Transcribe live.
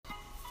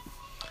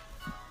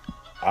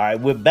All right,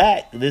 we're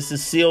back. This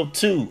is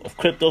CO2 of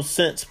Crypto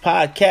Sense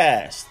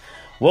Podcast.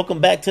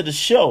 Welcome back to the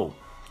show.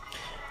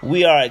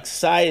 We are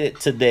excited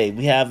today.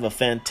 We have a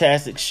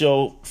fantastic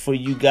show for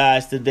you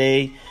guys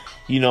today.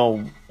 You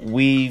know,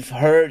 we've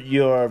heard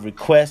your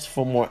requests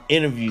for more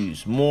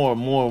interviews,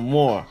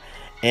 more.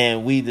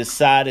 And we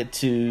decided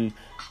to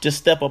just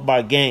step up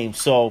our game.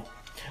 So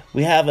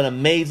we have an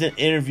amazing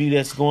interview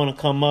that's going to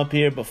come up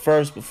here. But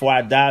first, before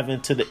I dive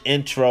into the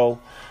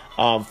intro,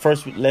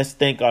 first, let's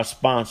thank our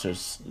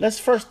sponsors. Let's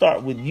first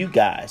start with you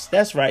guys.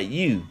 That's right,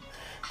 you,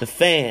 the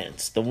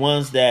fans, the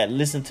ones that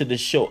listen to the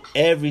show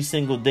every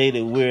single day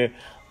that we're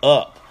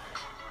up.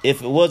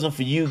 If it wasn't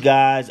for you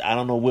guys, I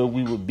don't know where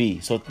we would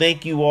be. So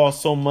thank you all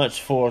so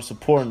much for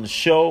supporting the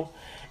show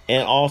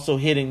and also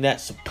hitting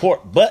that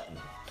support button.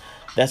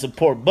 That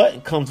support button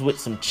comes with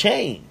some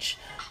change.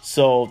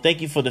 So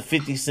thank you for the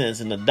 50 cents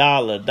and the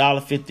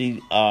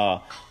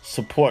 $1.50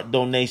 support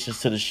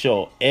donations to the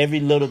show. Every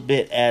little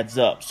bit adds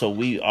up. So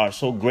we are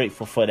so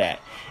grateful for that.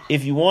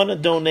 If you want to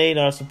donate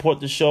or support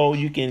the show,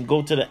 you can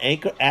go to the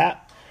Anchor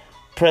app,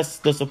 press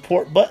the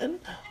support button,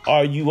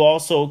 or you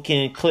also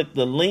can click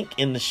the link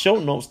in the show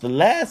notes, the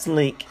last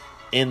link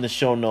in the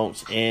show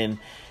notes, and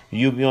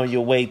you'll be on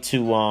your way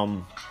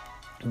to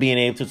being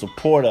able to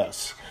support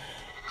us.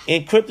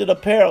 Encrypted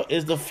Apparel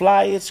is the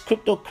flyest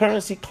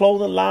cryptocurrency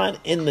clothing line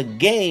in the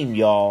game,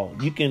 y'all.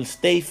 You can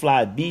stay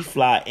fly, be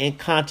fly, and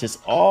conscious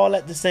all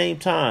at the same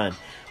time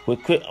with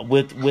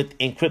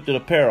Encrypted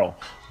Apparel.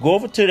 Go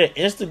over to their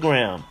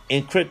Instagram,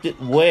 Encrypted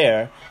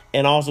Wear,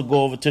 and also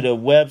go over to their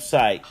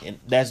website. And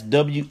that's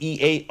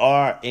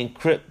WEAR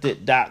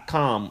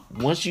encrypted.com.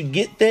 Once you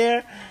get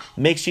there,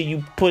 make sure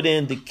you put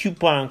in the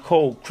coupon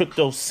code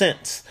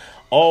CryptoSense,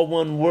 all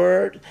one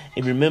word.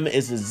 And remember,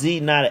 it's a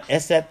Z, not an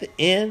S at the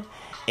end.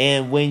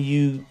 And when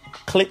you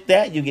click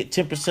that, you get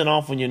 10%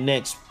 off on your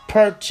next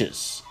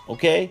purchase.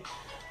 Okay?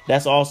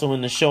 That's also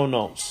in the show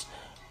notes.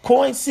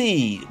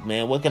 CoinSeed,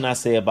 man, what can I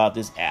say about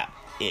this app?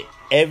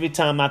 Every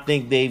time I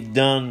think they've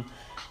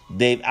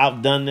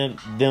outdone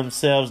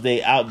themselves,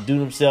 they outdo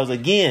themselves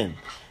again.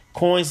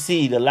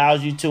 CoinSeed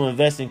allows you to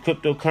invest in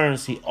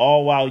cryptocurrency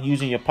all while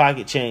using your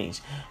pocket change.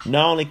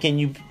 Not only can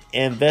you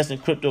invest in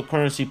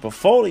cryptocurrency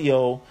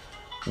portfolio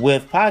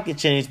with pocket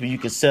change, but you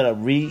can set up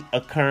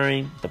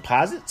reoccurring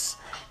deposits.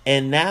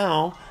 And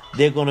now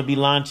they're going to be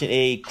launching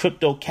a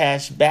crypto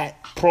cash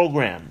back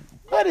program.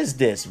 What is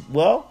this?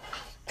 Well,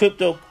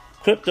 crypto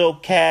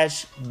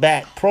cash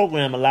back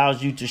program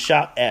allows you to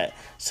shop at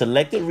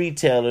selected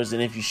retailers.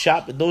 And if you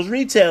shop at those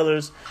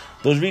retailers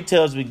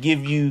will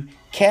give you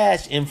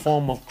cash in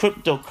form of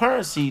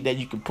cryptocurrency that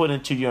you can put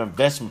into your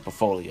investment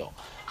portfolio.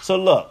 So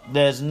look,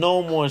 there's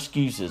no more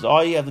excuses.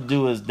 All you have to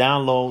do is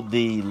download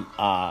the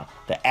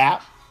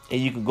app, and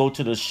you can go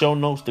to the show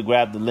notes to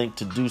grab the link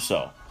to do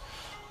so.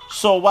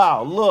 So,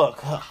 wow,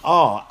 look,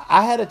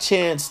 I had a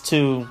chance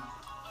to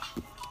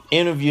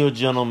interview a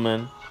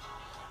gentleman,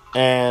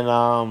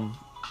 and,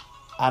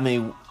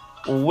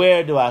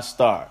 where do I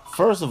start?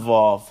 First of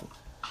all,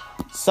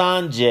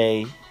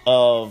 Sanjay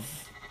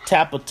of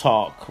Tapper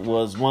Talk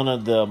was one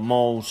of the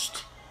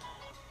most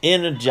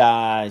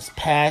energized,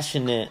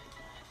 passionate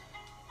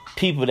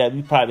people that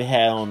we probably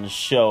had on the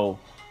show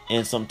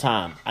in some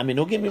time.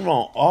 Don't get me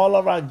wrong, all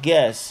of our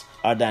guests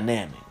are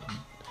dynamic.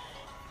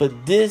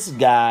 But this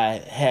guy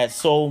had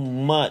so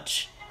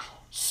much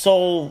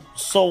to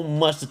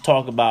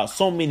talk about,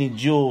 so many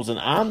jewels, and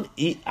I'm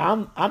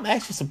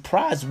actually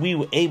surprised we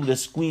were able to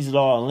squeeze it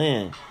all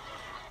in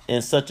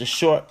such a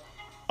short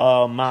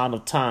amount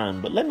of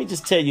time. But let me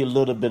just tell you a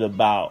little bit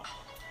about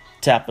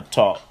Tapper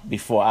Talk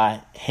before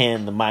I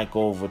hand the mic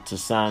over to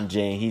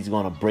Sanjay, and he's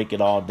going to break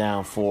it all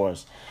down for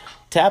us.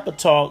 Tapper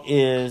Talk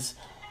is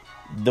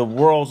the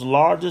world's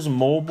largest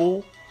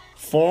mobile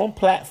forum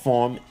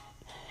platform,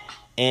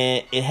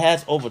 and it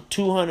has over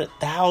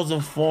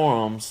 200,000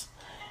 forums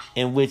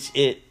in which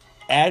it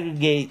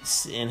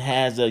aggregates and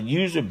has a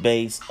user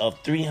base of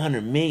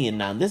 300 million.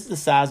 Now, this is the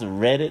size of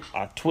Reddit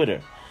or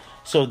Twitter.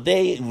 So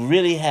they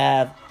really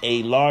have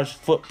a large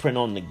footprint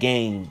on the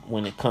game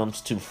when it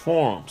comes to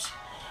forums.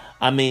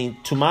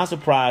 To my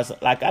surprise,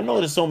 I know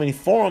there's so many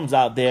forums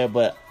out there,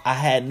 but I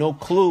had no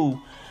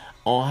clue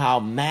on how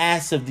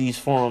massive these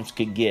forums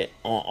could get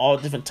on all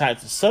different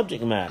types of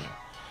subject matter.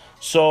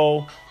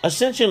 So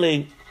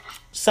essentially,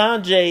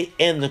 Sanjay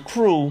and the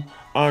crew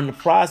are in the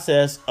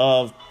process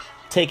of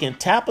taking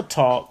Tapper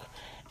Talk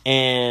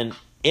and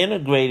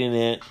integrating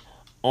it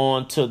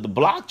onto the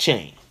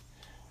blockchain,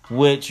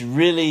 which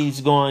really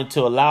is going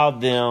to allow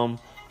them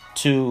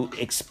to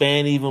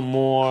expand even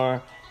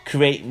more,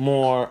 create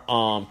more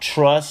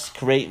trust,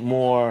 create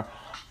more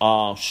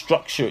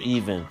structure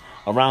even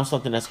around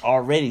something that's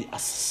already a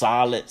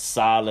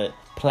solid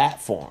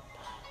platform.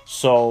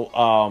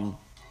 So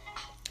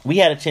we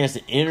had a chance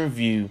to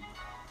interview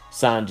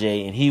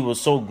Sanjay, and he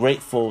was so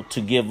grateful to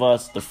give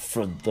us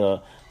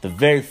the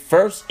very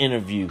first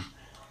interview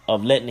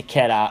of letting the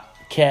cat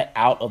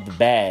out of the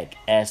bag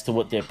as to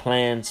what their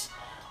plans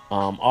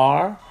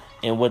are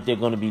and what they're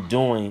going to be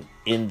doing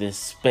in this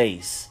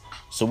space.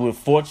 So we're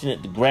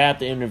fortunate to grab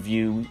the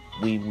interview.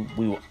 We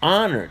were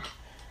honored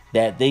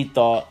that they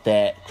thought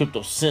that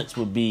CryptoSense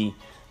would be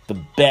the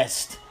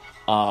best,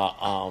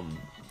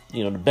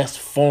 the best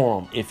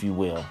forum, if you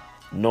will.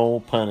 No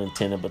pun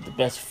intended, but the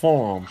best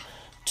forum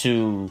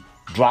to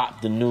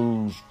drop the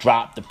news,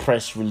 drop the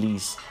press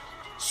release,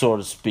 so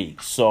to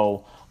speak.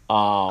 So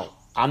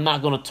I'm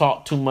not going to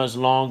talk too much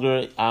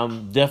longer. I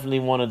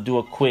definitely want to do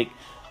a quick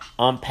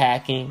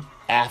unpacking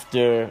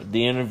after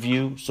the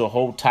interview, so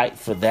hold tight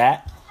for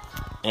that.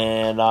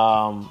 And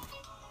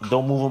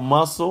don't move a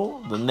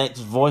muscle. The next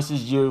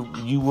voices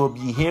you will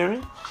be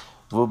hearing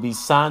will be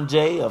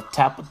Sanjay of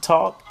Tappa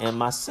Talk and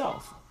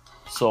myself.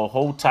 So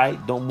hold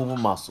tight, don't move a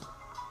muscle.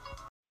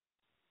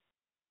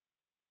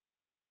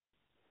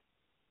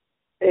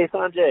 Hey,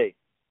 Sanjay.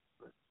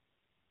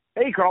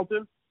 Hey,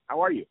 Carlton.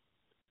 How are you?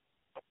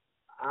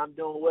 I'm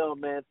doing well,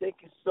 man. Thank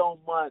you so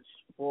much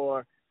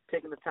for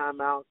taking the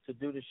time out to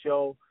do the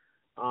show.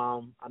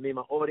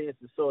 My audience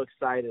is so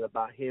excited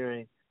about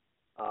hearing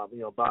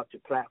about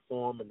your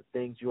platform and the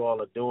things you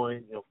all are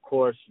doing. Of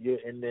course, you're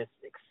in this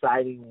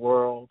exciting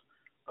world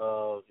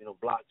of,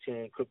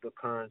 blockchain,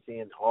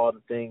 cryptocurrency, and all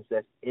the things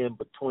that's in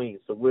between.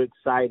 So we're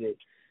excited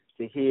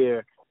to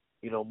hear,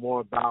 more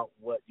about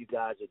what you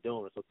guys are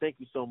doing. So thank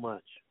you so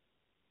much.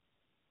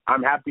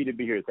 I'm happy to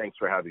be here. Thanks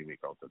for having me,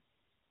 Carlton.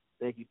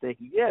 Thank you.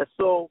 Yeah,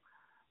 so,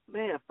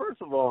 man,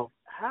 first of all,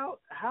 how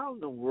in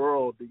the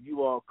world did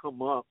you all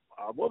come up?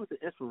 What was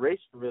the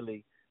inspiration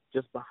really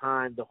just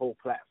behind the whole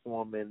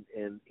platform, and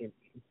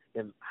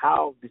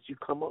how did you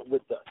come up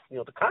with the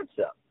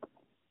concept?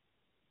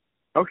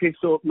 Okay,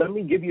 so let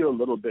me give you a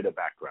little bit of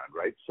background,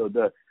 right? So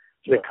the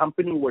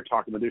company we're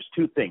talking about, there's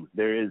two things.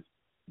 There is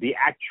the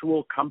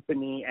actual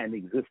company and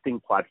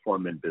existing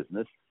platform and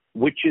business,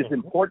 which is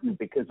important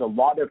because a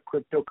lot of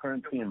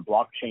cryptocurrency and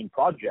blockchain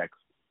projects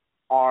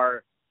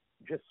are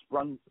just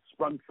sprung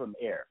from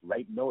air,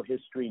 right? No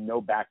history,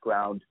 no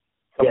background.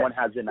 Someone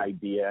has an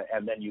idea,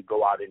 and then you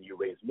go out and you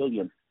raise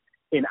millions.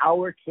 In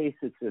our case,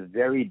 it's a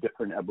very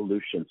different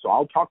evolution. So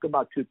I'll talk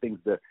about two things,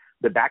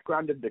 the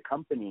background of the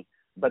company,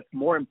 but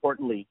more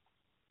importantly,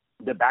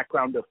 the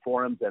background of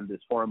forums and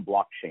this forum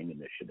blockchain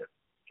initiative,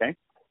 okay?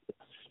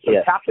 So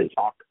Tappa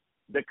Talk,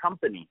 the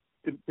company,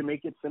 to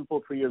make it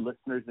simple for your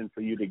listeners and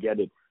for you to get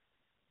it,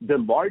 the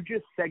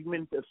largest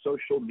segment of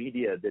social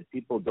media that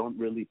people don't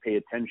really pay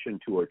attention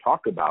to or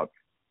talk about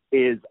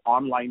is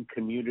online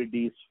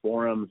communities,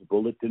 forums,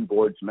 bulletin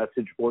boards,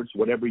 message boards,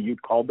 whatever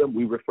you'd call them.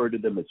 We refer to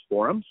them as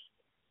forums,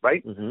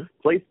 right?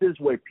 Places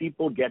where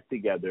people get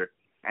together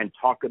and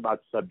talk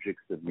about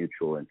subjects of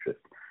mutual interest.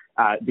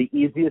 The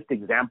easiest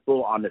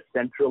example on a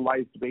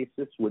centralized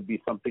basis would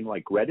be something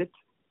like Reddit,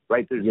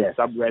 right? There's a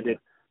subreddit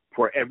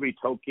for every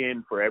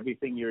token, for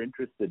everything you're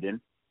interested in.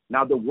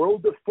 Now, the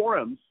world of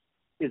forums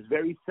is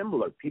very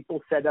similar.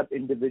 People set up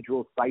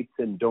individual sites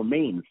and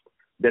domains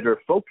that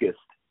are focused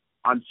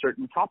on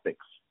certain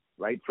topics,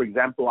 right? For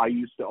example, I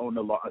used to own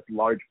a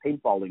large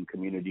paintballing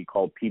community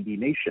called PB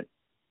Nation,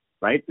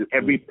 right?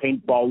 Every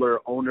paintballer,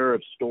 owner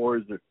of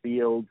stores or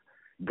fields,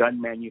 gun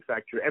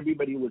manufacturer,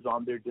 everybody was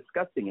on there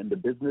discussing, and the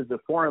business of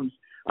forums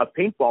of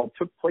paintball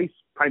took place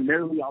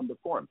primarily on the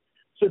forum.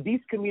 So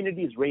these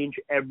communities range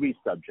every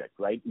subject,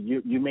 right?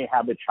 You may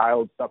have a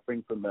child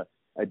suffering from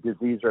a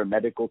disease or a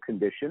medical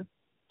condition.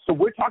 So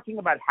we're talking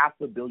about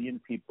 500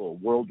 million people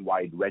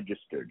worldwide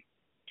registered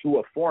to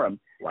a forum,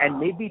 and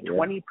maybe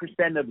 20%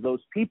 of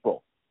those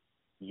people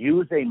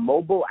use a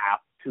mobile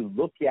app to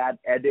look at,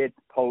 edit,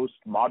 post,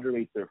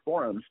 moderate their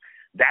forums.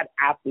 That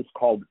app is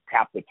called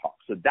Tappa Talk.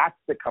 So that's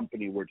the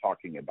company we're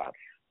talking about.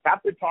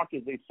 Tappa Talk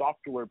is a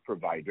software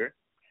provider.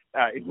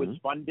 It was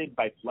funded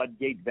by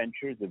Floodgate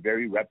Ventures, a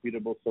very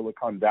reputable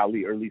Silicon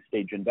Valley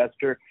early-stage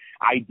investor,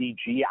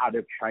 IDG out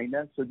of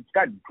China. So it's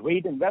got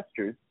great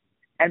investors.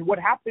 And what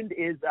happened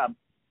is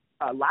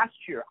last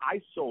year,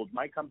 I sold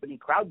my company,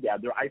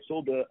 CrowdGather. I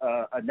sold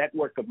a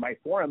network of my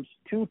forums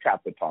to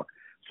Tappa Talk.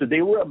 So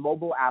they were a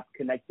mobile app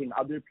connecting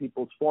other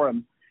people's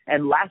forums.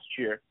 And last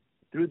year,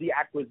 through the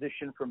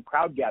acquisition from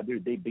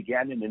CrowdGather, they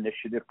began an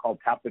initiative called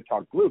Tappa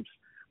Talk Groups,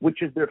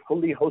 which is their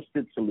fully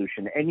hosted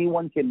solution.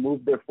 Anyone can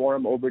move their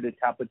forum over to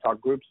Tappa Talk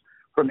Groups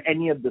from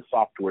any of the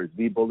softwares,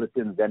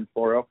 vBulletin,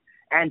 Zenforo,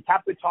 and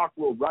Tappa Talk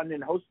will run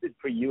and host it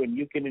for you, and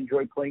you can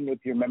enjoy playing with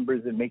your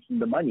members and making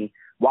the money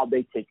while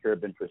they take care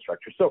of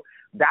infrastructure. So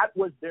that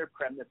was their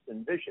premise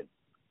and vision.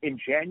 In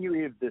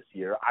January of this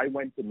year, I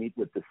went to meet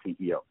with the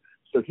CEO.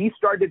 So he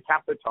started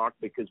Tappa Talk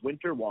because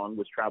Winter Wong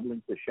was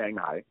traveling to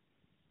Shanghai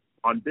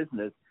on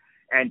business,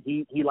 and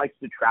he likes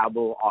to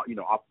travel,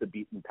 off the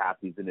beaten path.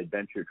 He's an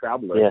adventure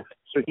traveler. Yeah.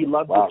 So he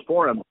loved this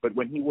forum, but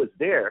when he was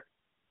there,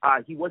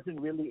 he wasn't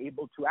really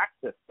able to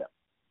access them,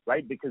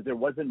 right? Because there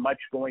wasn't much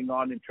going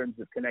on in terms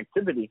of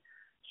connectivity.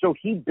 So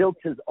he built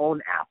his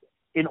own app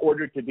in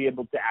order to be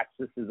able to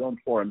access his own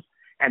forums,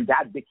 and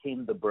that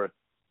became the birth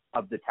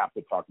of the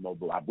Tappa Talk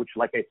mobile app, which,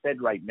 like I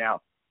said, right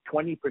now,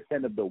 20%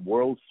 of the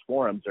world's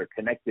forums are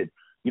connected.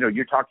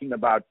 You're talking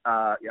about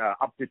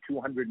up to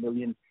 200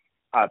 million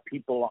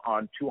people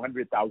on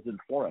 200,000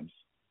 forums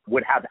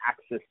would have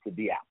access to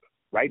the app,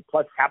 right?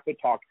 Plus,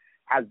 Tapatalk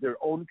has their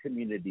own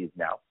communities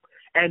now.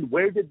 And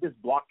where did this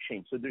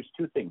blockchain? So there's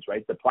two things,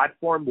 right? The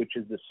platform, which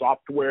is the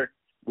software,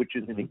 which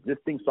is an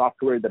existing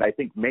software that I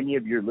think many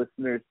of your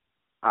listeners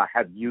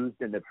have used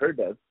and have heard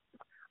of.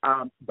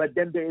 But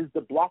then there is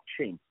the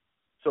blockchain.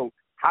 So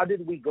how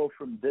did we go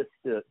from this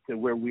to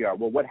where we are?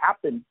 Well, what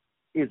happened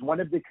is one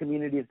of the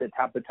communities that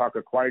Tapatalk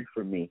acquired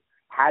from me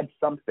had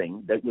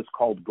something that was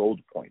called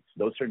gold points.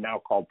 Those are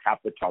now called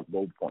Tapatalk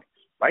gold points,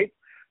 right?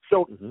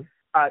 So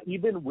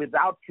even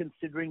without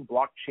considering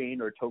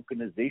blockchain or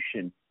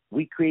tokenization,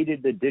 we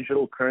created a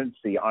digital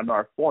currency on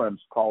our forums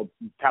called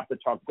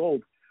Tapatalk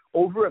Gold.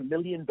 Over $1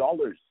 million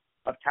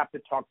of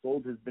Tapatalk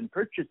Gold has been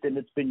purchased, and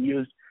it's been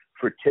used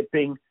for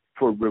tipping,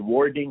 for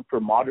rewarding,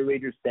 for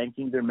moderators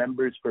thanking their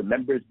members, for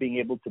members being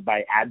able to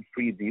buy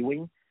ad-free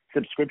viewing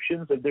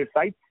subscriptions of their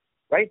sites,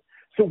 right?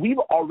 So we've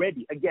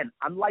already, again,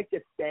 unlike a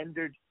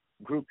standard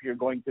group you're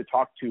going to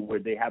talk to where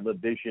they have a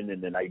vision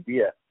and an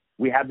idea,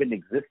 we have an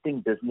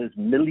existing business,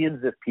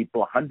 millions of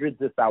people,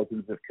 hundreds of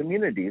thousands of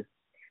communities,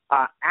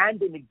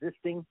 and an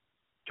existing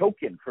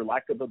token, for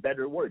lack of a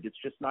better word. It's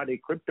just not a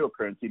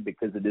cryptocurrency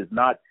because it is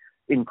not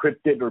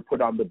encrypted or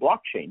put on the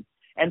blockchain.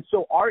 And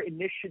so our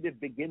initiative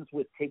begins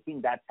with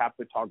taking that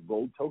Tapatalk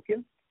Gold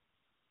token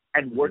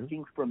and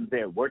working from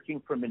there,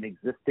 working from an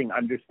existing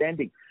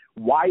understanding.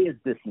 Why is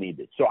this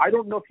needed? So I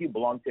don't know if you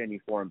belong to any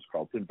forums,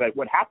 Carlton, but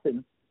what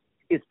happens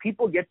is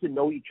people get to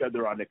know each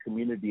other on a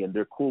community and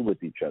they're cool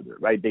with each other,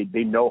 right?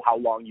 They know how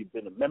long you've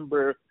been a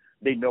member.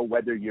 They know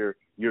whether you're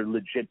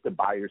legit to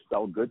buy or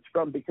sell goods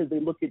from because they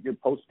look at your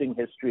posting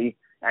history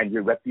and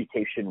your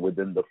reputation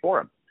within the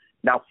forum.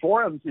 Now,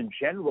 forums in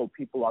general,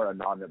 people are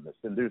anonymous,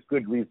 and there's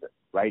good reason,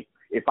 right?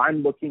 If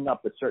I'm looking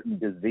up a certain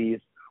disease,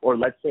 or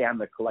let's say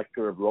I'm a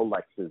collector of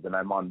Rolexes and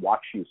I'm on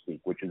Watch You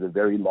Seek, which is a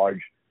very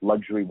large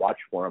luxury watch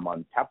forum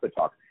on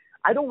Tapatalk,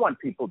 I don't want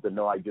people to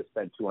know I just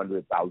spent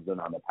 $200,000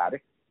 on a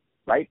Patek,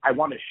 right? I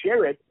want to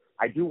share it.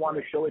 I do want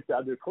to show it to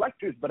other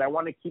collectors, but I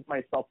want to keep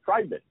myself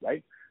private,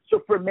 right?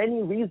 So for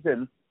many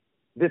reasons,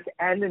 this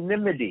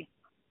anonymity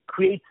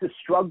creates a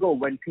struggle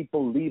when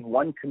people leave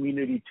one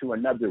community to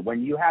another.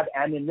 When you have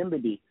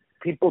anonymity,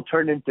 people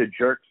turn into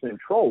jerks and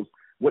trolls.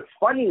 What's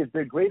funny is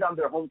they're great on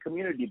their home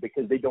community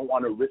because they don't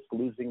want to risk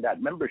losing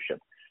that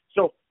membership.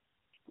 So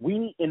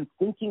we, in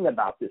thinking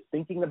about this,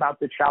 thinking about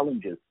the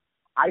challenges,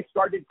 I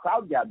started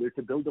CrowdGather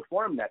to build a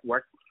forum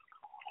network.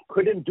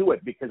 Couldn't do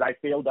it because I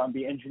failed on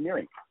the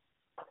engineering.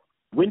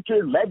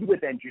 Winter led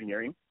with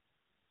engineering,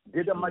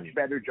 did a much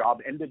better job,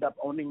 ended up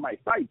owning my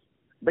sites.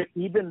 But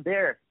even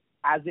there,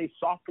 as a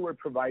software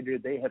provider,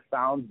 they have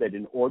found that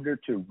in order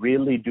to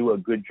really do a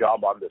good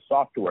job on the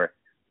software,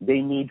 they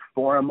need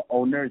forum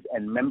owners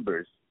and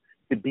members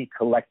to be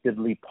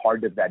collectively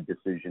part of that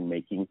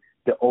decision-making,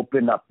 to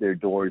open up their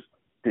doors,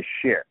 to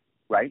share,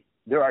 right?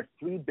 There are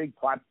three big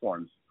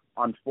platforms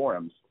on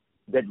forums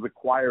that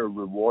require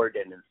reward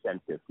and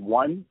incentive.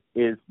 One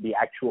is the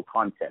actual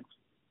content.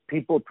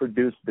 People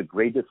produce the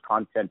greatest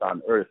content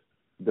on earth.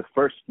 The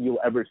first you'll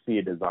ever see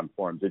it is on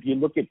forums. If you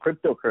look at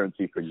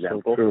cryptocurrency, for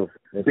example,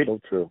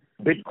 so true.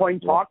 Bitcoin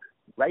Talk,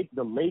 right?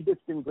 The latest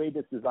and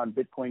greatest is on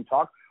Bitcoin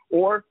Talk.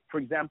 Or, for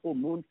example,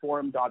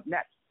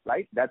 moonforum.net,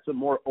 right? That's a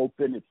more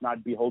open, it's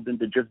not beholden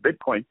to just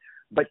Bitcoin.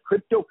 But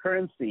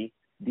cryptocurrency,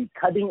 the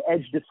cutting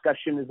edge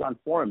discussion is on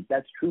forums.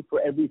 That's true for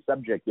every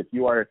subject. If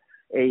you are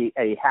a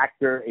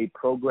hacker, a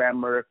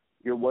programmer,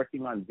 you're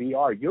working on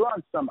VR, you're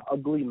on some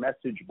ugly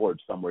message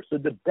board somewhere. So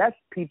the best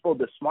people,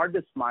 the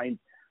smartest minds,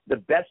 the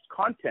best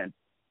content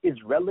is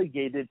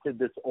relegated to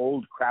this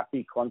old,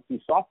 crappy, clunky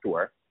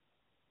software,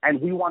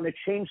 and we want to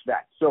change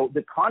that. So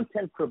the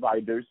content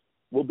providers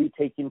will be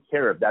taken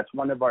care of. That's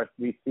one of our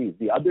 3 C's.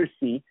 The other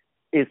C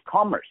is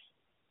commerce.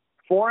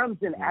 Forums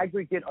in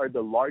aggregate are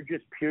the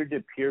largest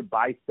peer-to-peer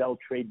buy-sell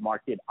trade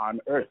market on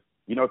earth.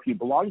 You know, if you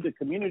belong to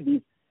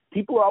communities,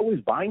 people are always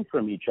buying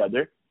from each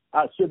other.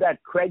 So that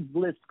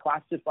Craigslist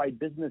classified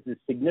business is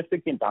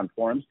significant on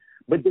forums,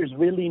 but there's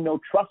really no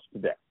trust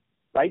there.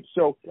 Right?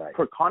 So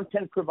for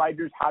content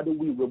providers, how do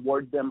we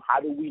reward them? How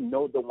do we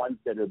know the ones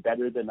that are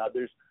better than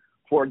others?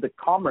 For the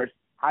commerce,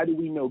 how do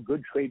we know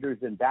good traders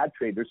and bad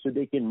traders so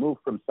they can move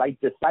from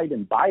site to site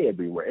and buy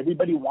everywhere?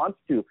 Everybody wants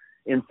to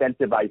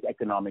incentivize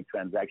economic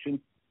transactions.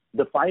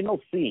 The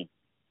final C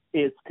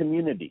is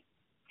community.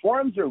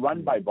 Forums are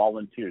run by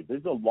volunteers.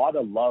 There's a lot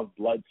of love,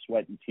 blood,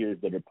 sweat, and tears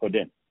that are put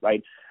in,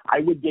 right?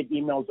 I would get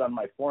emails on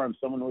my forum.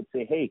 Someone would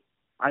say, hey,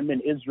 I'm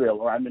in Israel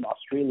or I'm in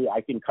Australia.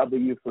 I can cover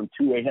you from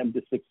 2 a.m.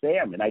 to 6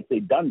 a.m. And I'd say,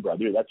 done,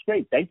 brother. That's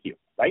great. Thank you.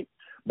 Right?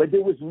 But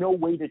there was no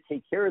way to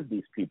take care of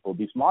these people,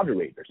 these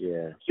moderators.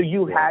 So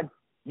you've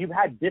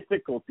had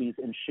difficulties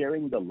in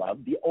sharing the love.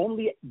 The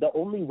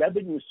only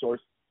revenue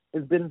source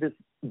has been this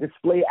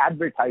display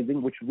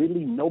advertising, which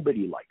really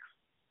nobody likes.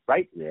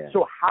 Right?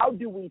 So how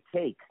do we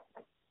take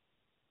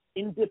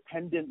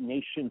independent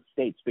nation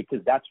states, because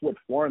that's what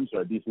forums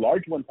are. These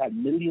large ones have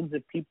millions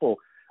of people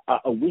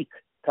a week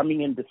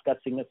coming in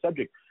discussing a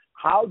subject.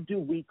 How do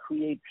we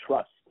create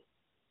trust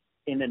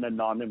in an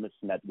anonymous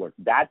network?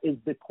 That is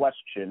the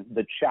question,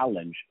 the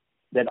challenge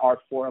that our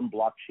Forum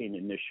Blockchain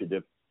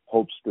Initiative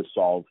hopes to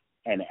solve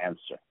and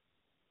answer,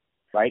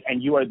 right?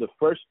 And you are the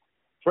first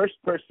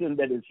person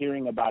that is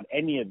hearing about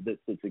any of this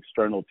that's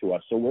external to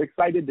us. So we're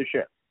excited to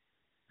share.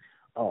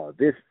 Oh,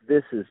 this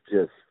is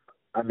just,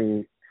 I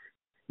mean,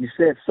 you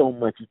said so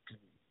much. You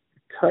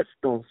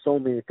touched on so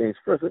many things.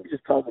 First, let me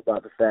just talk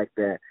about the fact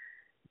that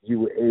you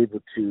were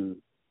able to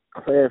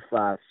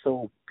clarify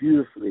so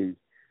beautifully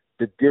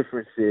the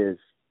differences.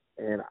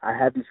 And I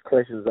have these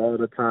questions all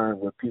the time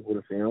where people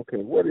are saying, okay,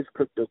 what is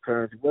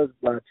cryptocurrency? What is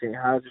blockchain?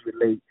 How does it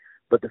relate?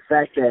 But the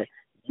fact that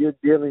you're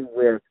dealing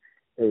with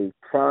a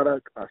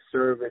product, a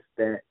service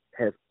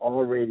that's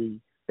already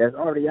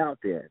out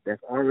there,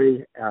 that's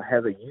already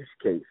has a use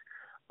case,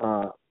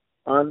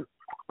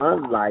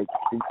 unlike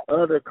the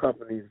other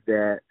companies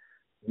that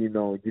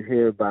you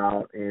hear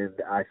about in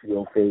the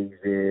ICO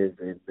phases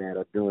and that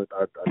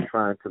are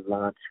trying to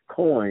launch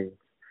coins,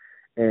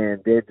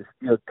 and they're just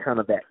still kind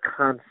of that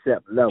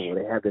concept level.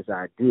 They have this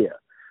idea,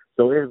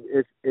 so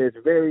it's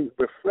very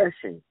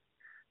refreshing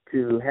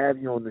to have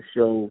you on the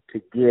show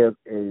to give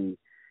a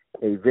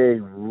very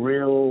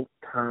real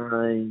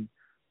time,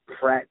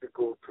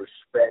 practical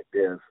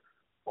perspective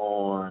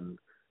on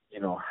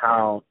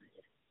how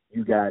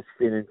you guys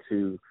fit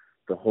into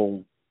the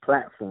whole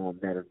platform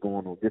that is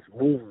going on, this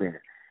movement.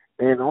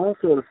 And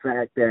also the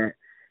fact that,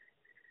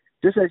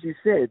 just as you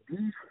said,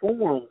 these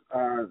forums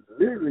are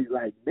literally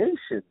like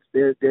nations.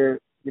 They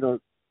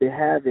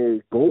have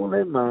a goal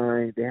in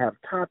mind. They have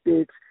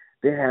topics.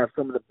 They have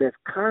some of the best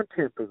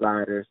content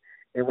providers.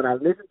 And when I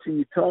listen to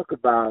you talk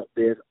about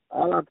this,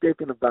 all I'm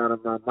thinking about in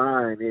my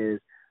mind is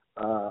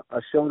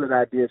a show that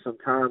I did some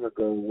time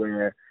ago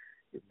where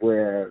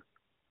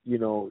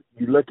you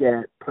look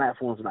at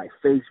platforms like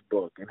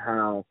Facebook and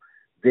how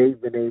they've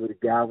been able to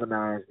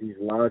galvanize these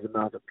large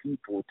amounts of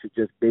people to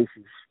just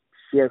basically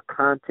share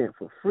content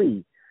for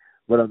free.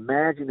 But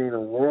imagining a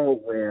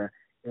world where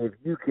if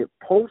you could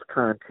post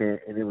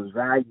content and it was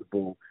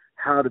valuable,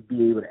 how to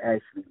be able to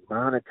actually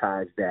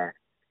monetize that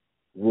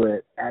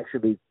would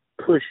actually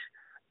push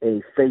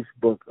a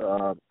Facebook,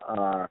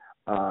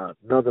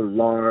 another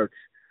large,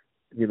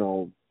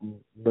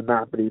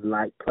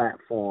 monopoly-like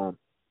platform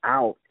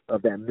out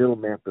of that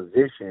middleman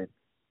position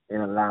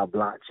and allow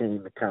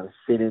blockchain to kind of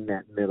sit in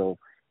that middle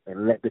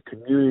and let the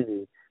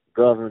community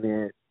govern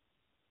it,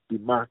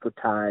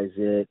 democratize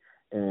it,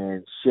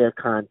 and share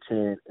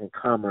content and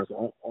commerce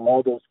on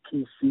all those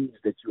key seeds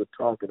that you were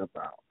talking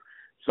about.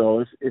 So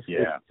it's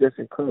just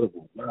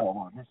incredible.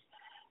 Wow.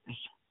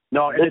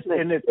 No,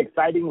 and it's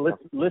exciting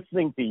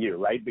listening to you,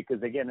 right?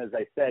 Because again, as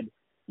I said,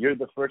 you're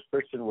the first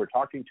person we're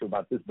talking to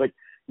about this, but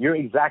you're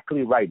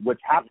exactly right. What's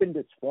happened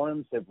is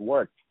forums have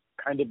worked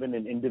kind of in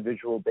an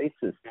individual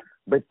basis,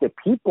 but the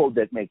people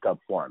that make up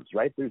forums,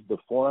 right? There's the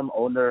forum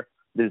owner,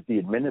 there's the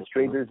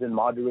administrators and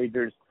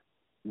moderators.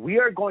 We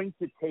are going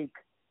to take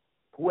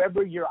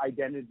whoever your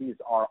identities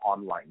are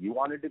online. You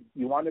want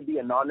to be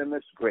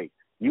anonymous? Great.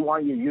 You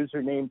want your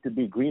username to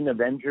be Green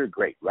Avenger?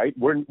 Great, right?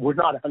 We're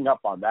not hung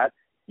up on that.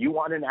 You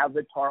want an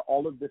avatar?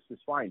 All of this is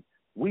fine.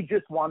 We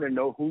just want to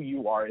know who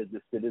you are as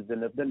a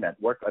citizen of the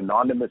network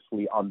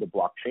anonymously on the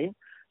blockchain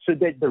so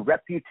that the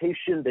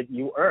reputation that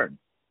you earn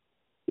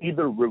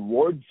either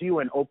rewards you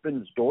and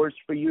opens doors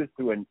for you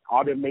through an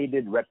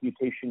automated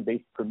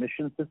reputation-based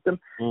permission system.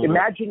 Mm-hmm.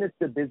 Imagine it's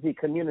a busy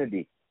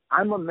community.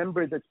 I'm a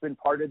member that's been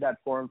part of that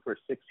forum for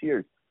 6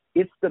 years.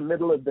 It's the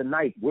middle of the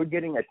night. We're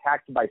getting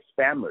attacked by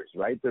spammers,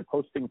 right? They're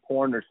posting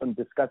porn or some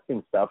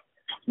disgusting stuff.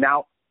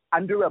 Now,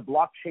 under a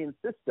blockchain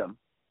system,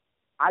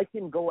 I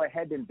can go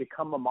ahead and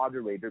become a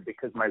moderator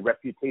because my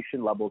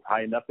reputation level is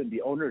high enough. And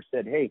the owner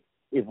said, hey,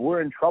 if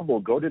we're in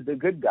trouble, go to the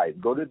good guys,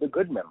 go to the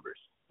good members,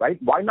 right?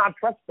 Why not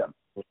trust them?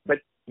 But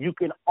you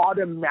can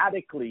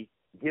automatically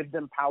give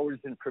them powers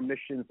and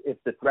permissions if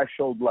the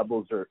threshold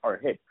levels are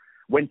hit.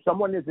 When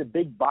someone is a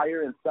big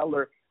buyer and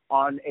seller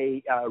on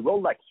a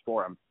Rolex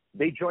forum,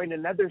 they join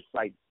another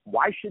site.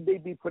 Why should they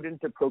be put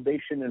into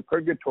probation and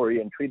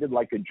purgatory and treated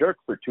like a jerk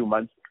for 2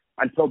 months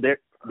until their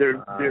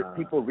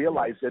people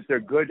realize that they're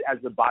good as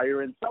a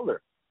buyer and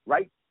seller,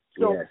 right?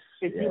 So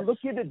if you look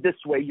at it this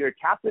way, your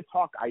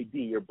Tapatalk ID,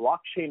 your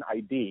blockchain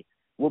ID,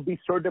 will be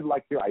sort of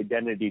like your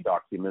identity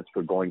documents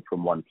for going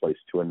from one place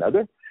to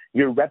another.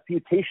 Your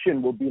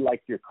reputation will be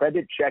like your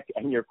credit check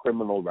and your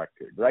criminal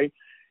record, right?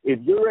 If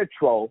you're a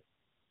troll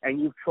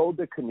and you've trolled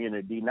the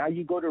community, now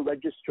you go to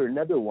register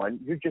another one,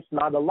 you're just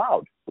not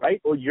allowed,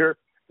 right? Or you're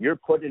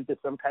put into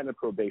some kind of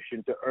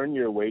probation to earn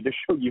your way to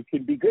show you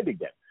can be good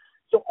again.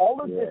 So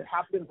all of this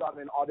happens on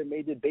an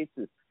automated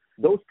basis.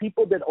 Those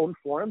people that own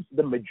forums,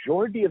 the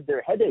majority of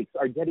their headaches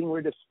are getting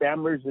rid of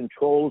spammers and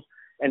trolls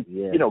and,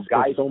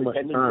 guys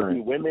pretending to be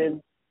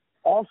women,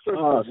 all sorts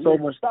of so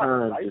much stuff,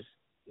 time.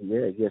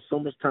 Right? So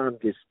much time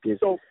gets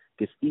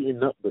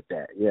eaten up with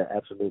that. Yeah,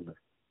 absolutely.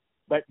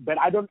 But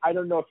I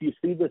don't know if you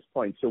see this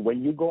point. So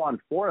when you go on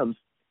forums,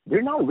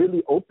 they're not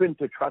really open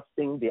to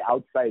trusting the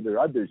outside or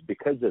others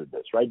because of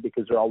this, right?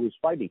 Because they're always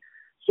fighting.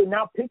 So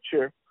now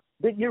picture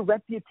that your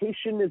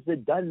reputation is a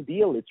done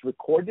deal. It's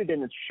recorded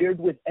and it's shared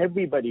with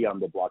everybody on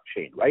the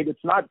blockchain, right?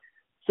 It's not.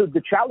 So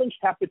the challenge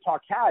Tapatalk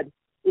had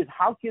is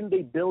how can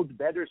they build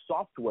better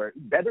software?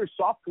 Better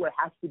software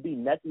has to be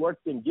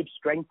networked and give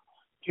strength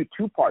to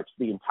two parts,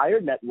 the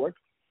entire network,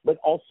 but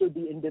also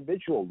the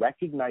individual.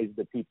 Recognize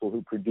the people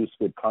who produce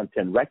good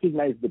content.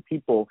 Recognize the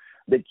people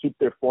that keep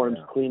their forums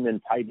clean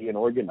and tidy and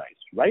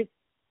organized, right?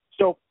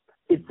 So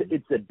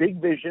it's a big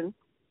vision.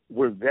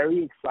 We're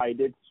very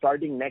excited.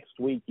 Starting next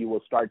week, you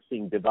will start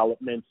seeing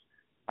developments.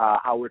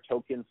 Our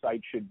token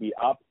site should be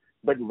up.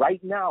 But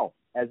right now,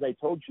 as I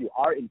told you,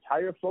 our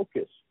entire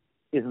focus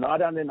is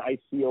not on an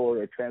ICO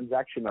or a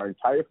transaction. Our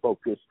entire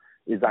focus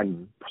is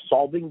on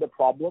solving the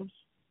problems,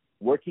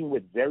 working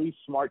with very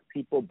smart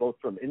people, both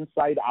from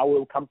inside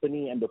our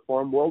company and the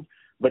forum world,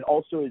 but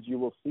also, as you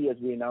will see as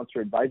we announce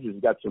our advisors,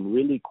 we've got some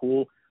really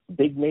cool,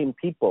 big-name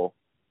people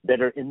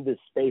that are in this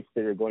space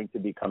that are going to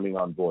be coming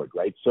on board,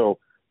 right? So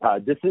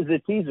this is a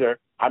teaser.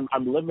 I'm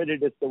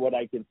limited as to what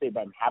I can say,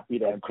 but I'm happy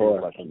to answer your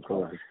questions.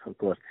 Of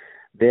course.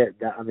 There's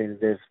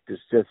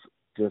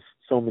just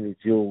so many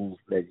jewels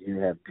that you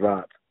have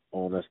dropped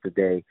on us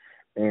today.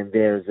 And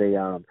there's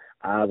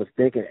I was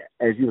thinking,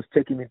 as you was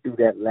taking me through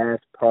that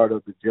last part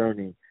of the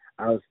journey,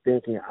 I was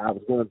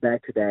going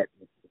back to that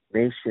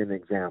nation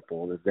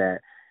example, is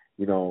that,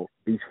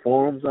 these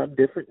forums are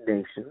different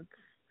nations,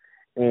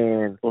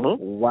 and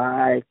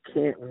why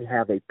can't we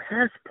have a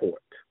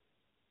passport,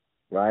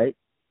 right?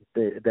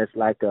 That's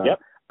like a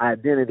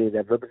identity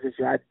that represents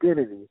your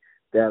identity,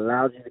 that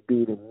allows you to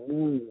be able to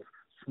move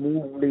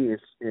smoothly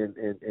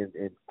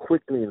and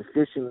quickly and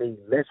efficiently,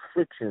 less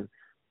friction,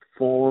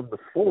 form the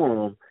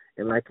forum.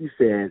 And like you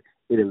said,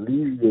 it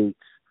alleviates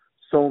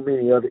so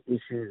many other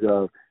issues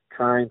of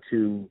trying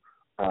to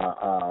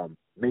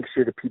make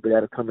sure the people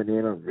that are coming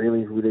in are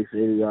really who they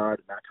say they are,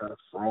 not trying to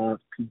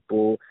front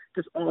people,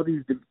 just all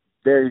these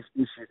various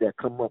issues that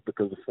come up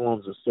because the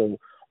forums are so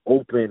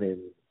open and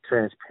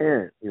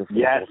transparent, for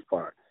the most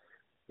part.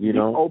 The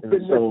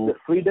openness, the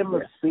freedom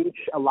of speech,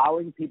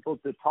 allowing people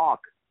to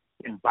talk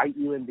can bite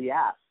you in the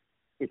ass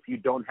if you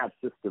don't have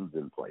systems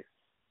in place,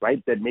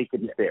 right, that make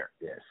it fair.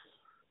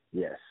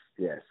 Yes,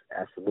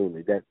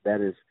 absolutely.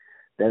 That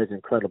is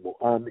incredible.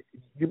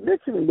 You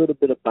mentioned a little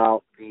bit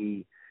about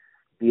the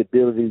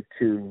ability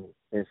to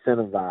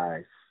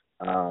incentivize.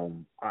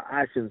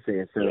 I shouldn't say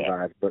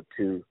incentivize, but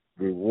to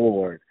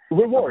reward.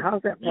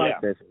 How's that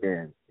process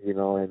been?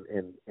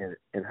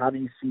 And how do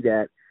you see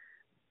that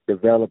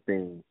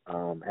developing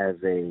as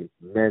a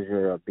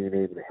measure of being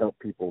able to help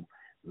people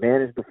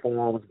manage the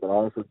forums, but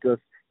also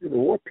just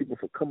reward people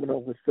for coming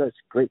up with such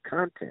great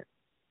content?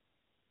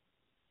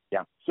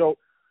 Yeah. So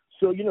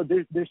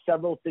there's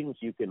several things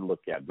you can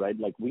look at, right?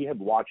 Like we have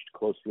watched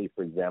closely,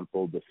 for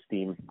example, the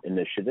Steam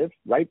initiative,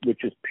 right,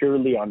 which is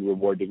purely on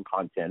rewarding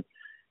content.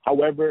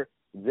 However,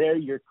 there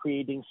you're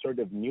creating sort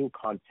of new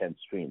content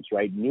streams,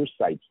 right? New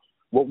sites.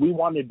 What we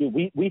want to do,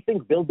 we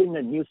think building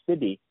a new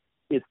city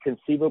is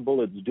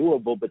conceivable, it's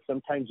doable, but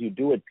sometimes you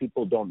do it,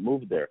 people don't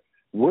move there.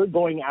 We're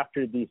going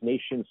after these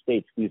nation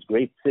states, these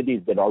great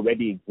cities that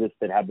already exist,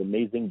 that have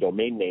amazing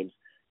domain names,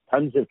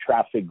 tons of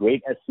traffic,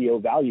 great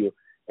SEO value,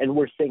 and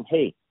we're saying,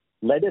 hey,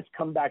 let us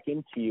come back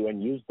into you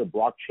and use the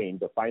blockchain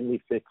to finally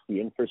fix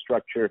the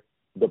infrastructure,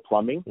 the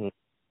plumbing,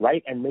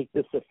 right, and make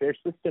this a fair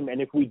system.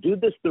 And if we do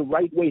this the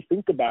right way,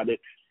 think about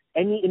it,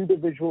 any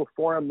individual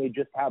forum may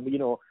just have,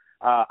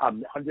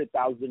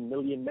 100,000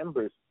 million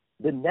members.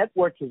 The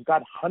network has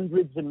got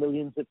hundreds of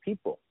millions of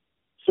people.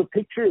 So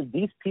picture if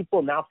these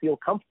people now feel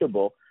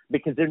comfortable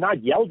because they're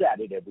not yelled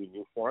at every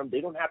new forum.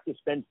 They don't have to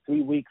spend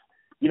 3 weeks,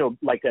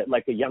 like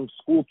a young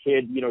school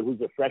kid,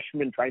 who's a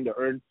freshman trying to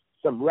earn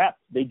some reps.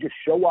 They just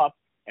show up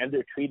and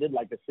they're treated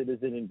like a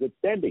citizen in good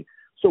standing.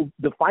 So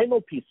the final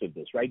piece of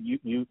this, right,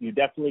 you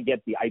definitely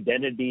get the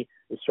identity.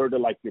 It's sort of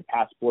like your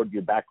passport,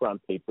 your background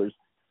papers,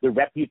 the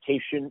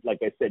reputation, like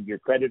I said, your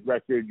credit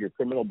record, your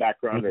criminal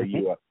background, are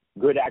you a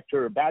good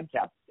actor or bad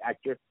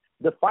actor?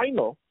 The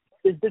final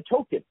is the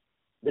token.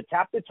 The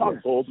Tap to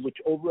Talk Gold, which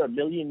over $1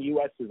 million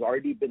US has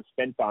already been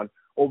spent on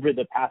over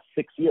the past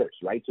 6 years,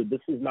 right? So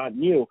this is not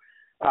new.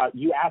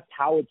 You asked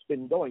how it's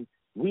been going.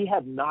 We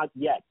have not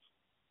yet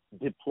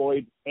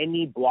deployed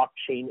any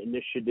blockchain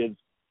initiatives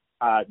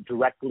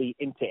directly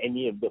into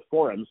any of the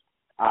forums.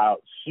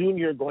 Soon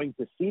you're going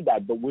to see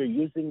that, but we're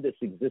using this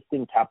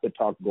existing Tap to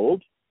Talk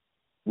Gold.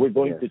 We're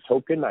going to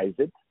tokenize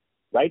it,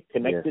 right?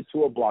 Connect it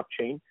to a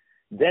blockchain.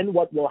 Then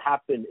what will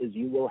happen is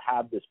you will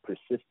have this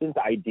persistent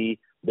ID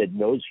that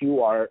knows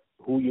who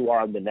you are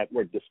on the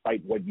network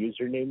despite what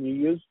username you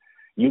use.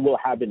 You will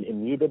have an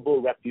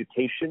immutable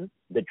reputation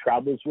that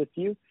travels with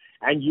you,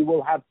 and you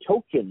will have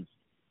tokens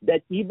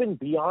that even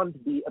beyond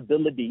the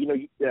ability,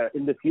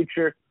 in the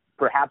future,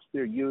 perhaps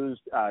they're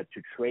used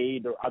to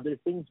trade or other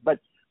things, but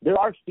there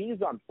are fees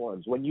on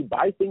forums. When you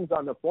buy things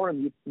on a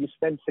forum, you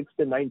spend 6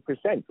 to 9%,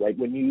 right?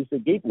 When you use a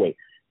gateway,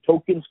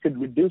 tokens could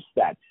reduce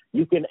that.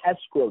 You can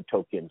escrow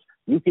tokens.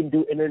 You can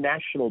do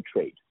international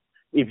trade.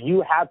 If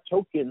you have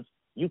tokens,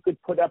 you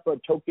could put up a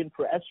token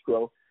for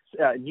escrow.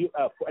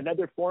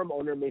 Another forum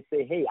owner may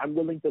say, hey, I'm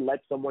willing to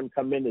let someone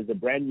come in as a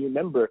brand new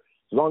member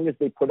as long as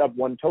they put up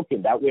one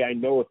token. That way I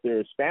know if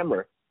they're a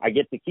spammer, I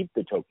get to keep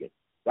the token,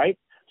 right?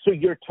 So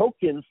your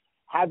tokens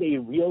have a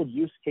real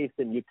use case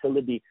and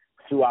utility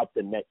throughout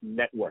the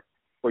network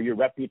for your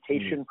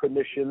reputation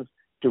permissions,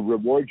 to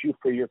reward you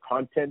for your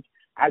content.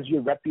 As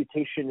your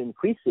reputation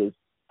increases,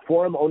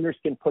 forum owners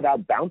can put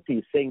out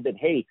bounties saying that,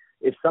 hey,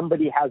 if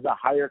somebody has a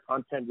higher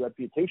content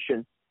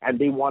reputation and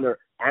they want to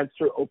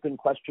answer open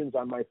questions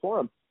on my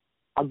forum,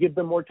 I'll give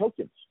them more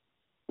tokens,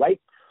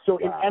 right? So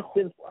in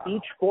essence,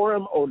 each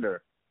forum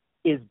owner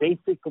is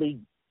basically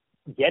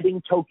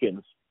getting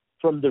tokens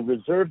from the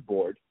reserve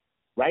board,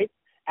 right?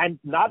 And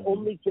not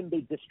only can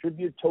they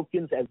distribute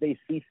tokens as they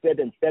see fit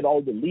and set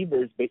all the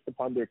levers based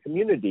upon their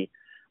community,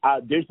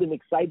 there's an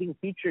exciting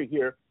feature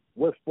here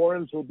where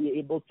forums will be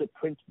able to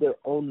print their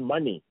own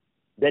money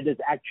that is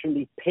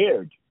actually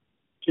paired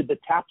to the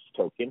TAPS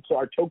token. So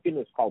our token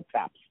is called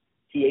TAPS,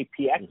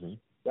 TAPX,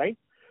 right?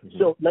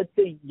 So let's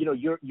say, you know,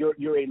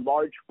 you're a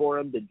large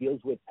forum that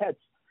deals with pets.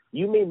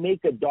 You may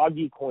make a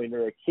doggy coin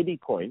or a kitty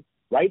coin,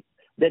 right?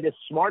 That is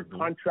smart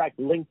contract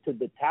linked to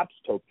the TAPS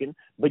token,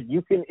 but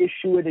you can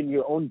issue it in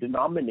your own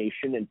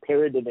denomination and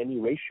pair it in any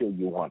ratio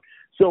you want.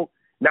 So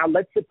now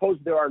let's suppose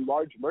there are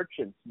large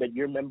merchants that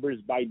your members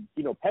buy,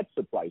 you know, pet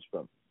supplies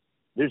from.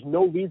 There's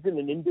no reason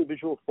an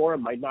individual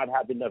forum might not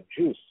have enough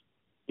juice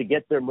to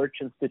get their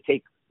merchants to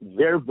take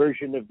their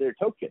version of their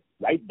token,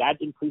 right? That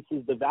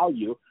increases the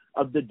value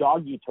of the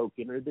doggy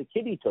token or the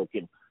kitty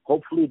token.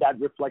 Hopefully that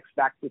reflects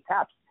back to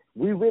TAPS.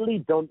 We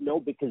really don't know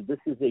because this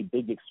is a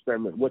big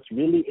experiment. What's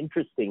really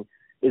interesting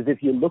is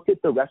if you look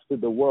at the rest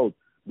of the world,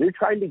 they're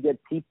trying to get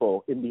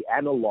people in the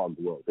analog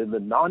world, in the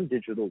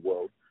non-digital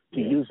world,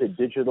 to use a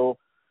digital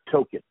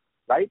token,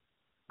 right?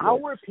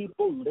 Our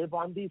people live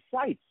on these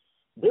sites.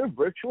 They're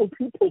virtual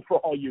people for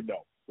all you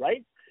know,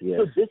 right?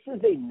 So this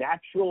is a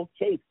natural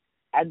case.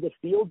 And the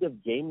field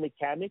of game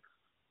mechanics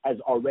has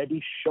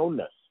already shown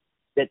us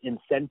that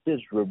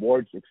incentives,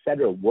 rewards,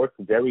 etc., work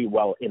very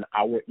well in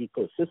our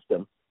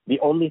ecosystem. The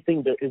only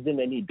thing there isn't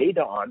any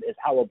data on is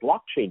how a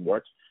blockchain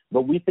works,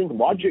 but we think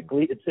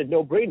logically it's a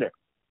no-brainer,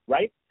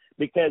 right?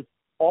 Because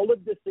all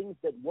of the things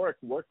that work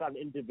on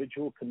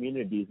individual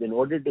communities. In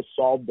order to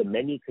solve the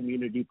many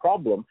community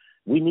problem,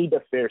 we need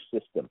a fair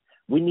system.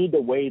 We need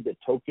a way that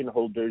token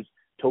holders,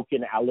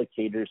 token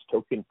allocators,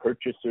 token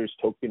purchasers,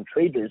 token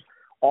traders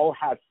all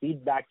have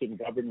feedback and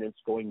governance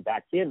going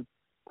back in.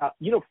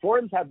 You know,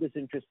 forums have this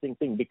interesting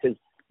thing because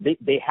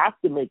they have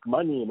to make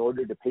money in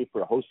order to pay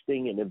for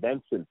hosting and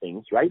events and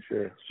things, right?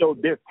 Sure. So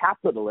they're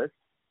capitalists,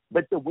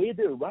 but the way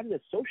they're run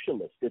is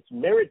socialist. It's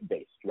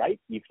merit-based, right?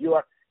 If you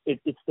are,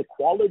 it's the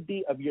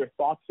quality of your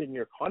thoughts and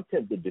your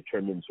content that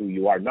determines who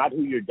you are, not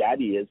who your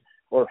daddy is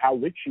or how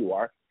rich you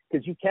are,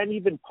 because you can't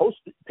even post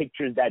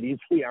pictures that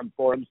easily on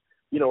forums,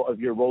 you know, of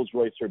your Rolls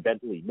Royce or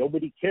Bentley.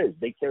 Nobody cares.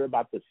 They care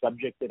about the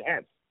subject at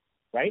hand,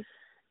 right?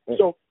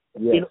 So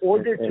in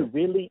order to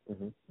really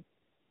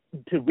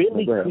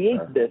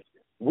create this,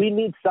 we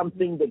need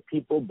something that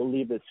people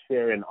believe is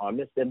fair and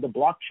honest, and the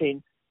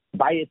blockchain,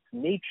 by its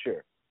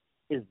nature,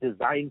 is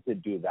designed to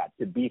do that,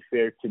 to be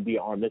fair, to be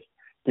honest,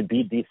 to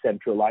be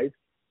decentralized.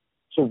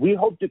 So we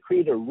hope to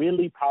create a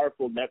really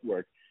powerful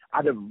network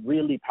out of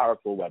really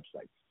powerful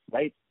websites,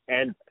 right?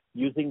 And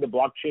using the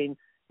blockchain,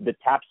 the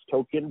TAPS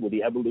token with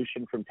the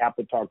evolution from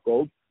Tapatalk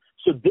Gold.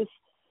 So this,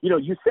 you know,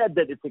 you said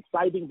that it's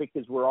exciting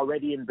because we're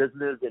already in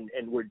business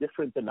and we're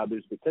different than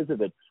others because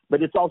of it,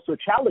 but it's also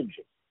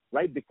challenging,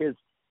 right? Because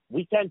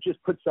we can't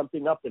just put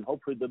something up and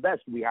hope for the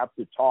best. We have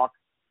to talk.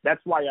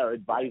 That's why our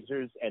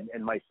advisors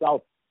and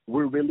myself,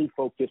 we're really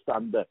focused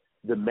on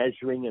the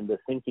measuring and the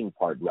thinking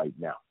part right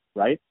now,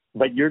 right?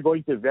 But you're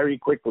going to very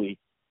quickly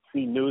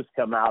see news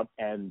come out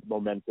and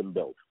momentum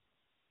build.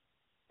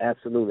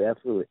 Absolutely,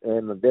 absolutely.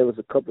 And there was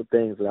a couple of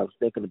things that I was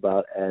thinking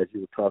about as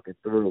you were talking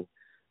through.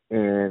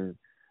 And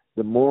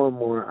the more and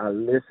more I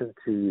listen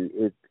to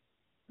it,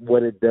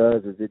 what it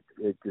does is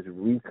it just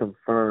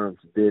reconfirms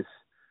this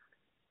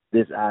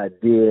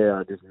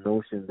idea, this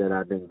notion that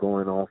I've been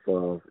going off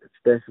of,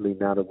 especially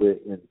now that we're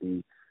in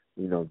the,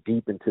 you know,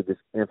 deep into this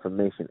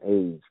information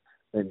age.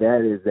 And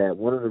that is that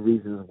one of the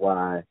reasons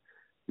why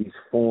these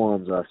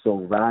forums are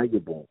so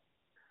valuable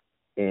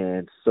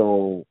and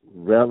so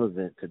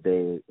relevant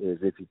today is,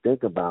 if you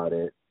think about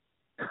it,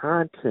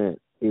 content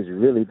is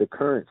really the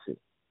currency,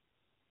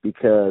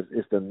 because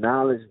it's the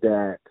knowledge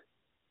that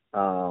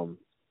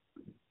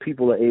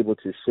people are able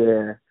to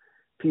share,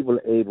 people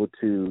are able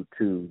to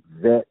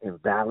vet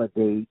and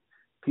validate,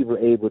 people are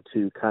able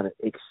to kind of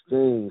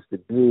exchange to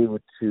be able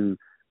to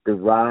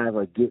derive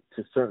or get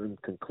to certain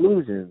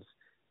conclusions.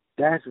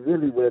 That's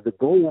really where the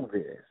goal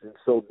is. And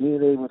so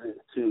being able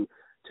to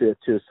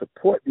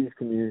support these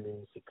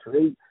communities, to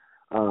create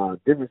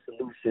different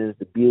solutions,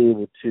 to be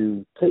able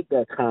to take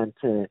that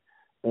content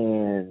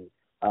and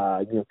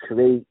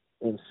create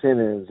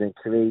incentives and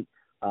create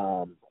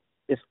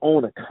its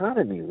own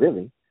economy,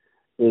 really,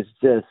 is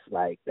just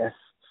like, that's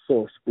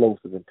so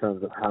explosive in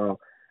terms of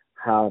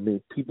how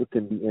many people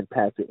can be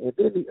impacted. And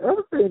then the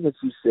other thing that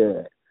you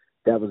said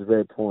that was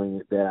very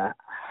poignant that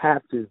I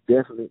have to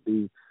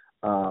definitely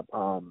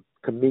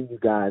commend you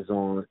guys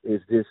on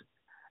is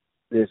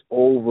this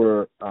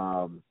over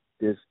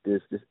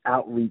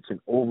outreach and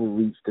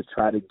overreach to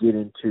try to get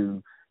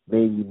into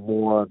maybe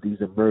more of these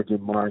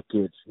emerging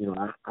markets.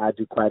 I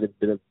do quite a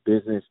bit of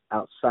business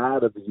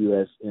outside of the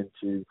U.S.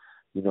 into,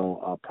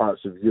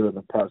 parts of Europe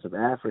and parts of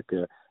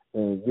Africa.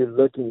 And you're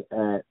looking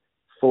at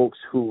folks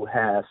who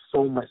have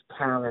so much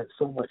talent,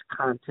 so much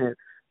content,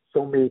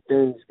 so many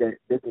things that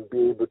they can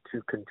be able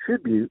to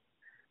contribute.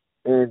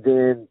 And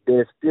then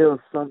there's still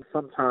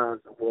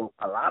sometimes,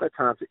 a lot of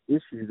times,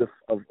 issues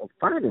of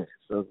finance,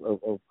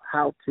 of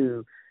how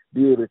to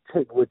be able to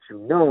take what you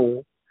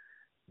know,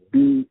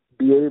 be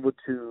able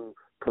to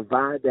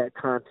provide that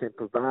content,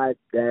 provide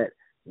that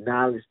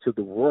knowledge to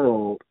the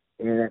world,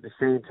 and at the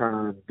same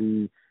time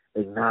be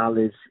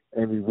acknowledged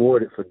and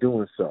rewarded for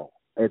doing so,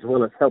 as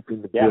well as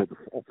helping to build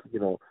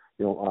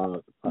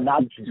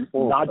not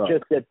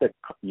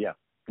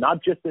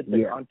just at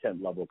the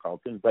content level,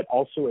 Carlton, but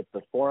also at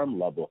the forum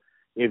level.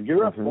 If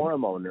you're a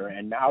forum owner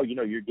and now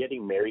you're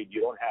getting married, you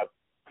don't have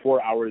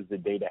 4 hours a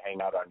day to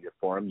hang out on your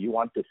forum. You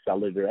want to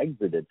sell it or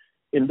exit it.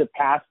 In the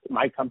past,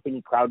 my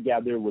company,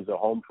 CrowdGather, was a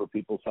home for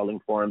people selling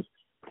forums.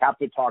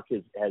 Capitalk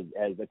has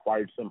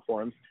acquired some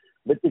forums.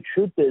 But the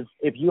truth is,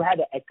 if you had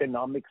an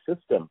economic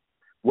system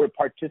where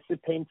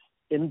participants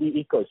in the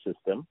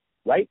ecosystem,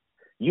 right?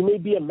 You may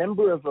be a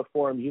member of a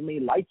forum, you may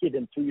like it,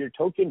 and through your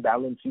token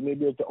balance, you may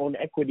be able to own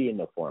equity in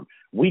the forum.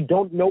 We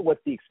don't know what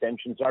the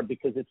extensions are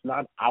because it's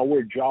not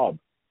our job,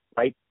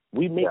 right?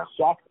 We make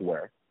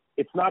software.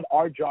 It's not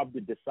our job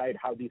to decide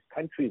how these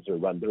countries are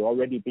run. They're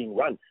already being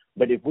run.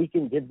 But if we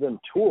can give them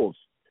tools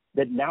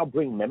that now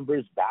bring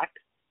members back,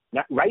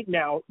 right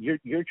now,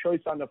 your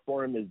choice on the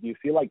forum is, do you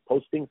feel like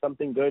posting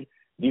something good?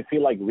 Do you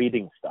feel like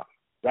reading stuff,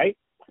 right?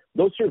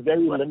 Those are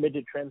very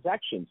limited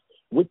transactions.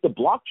 With the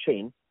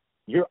blockchain,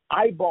 your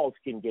eyeballs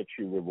can get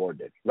you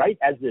rewarded, right?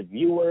 As a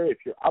viewer, if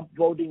you're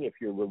upvoting, if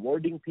you're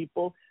rewarding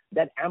people,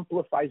 that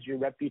amplifies your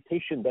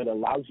reputation, that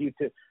allows you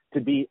to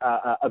be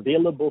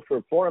available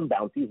for forum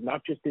bounties,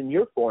 not just in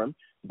your forum,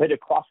 but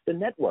across the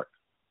network,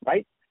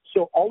 right?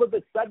 So all of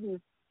a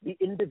sudden, the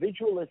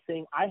individual is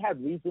saying, I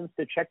have reasons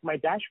to check my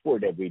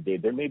dashboard every day.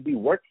 There may be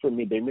work for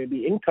me. There may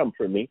be income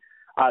for me.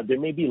 There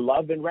may be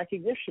love and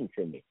recognition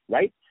for me,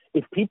 right?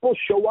 If people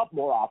show up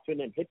more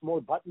often and hit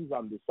more buttons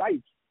on the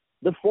sites,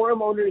 the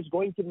forum owner is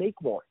going to make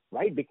more,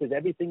 right? Because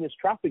everything is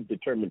traffic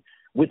determined.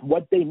 With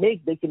what they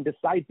make, they can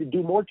decide to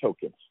do more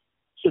tokens.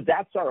 So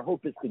that's our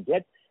hope, is to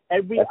get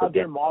every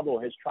other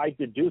model has tried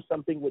to do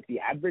something with the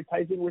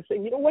advertising. We're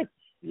saying, you know what?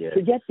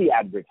 Forget the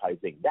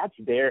advertising. That's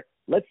there.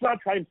 Let's not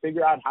try and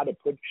figure out how to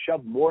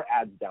shove more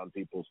ads down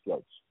people's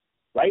throats,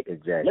 right?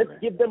 Exactly. Let's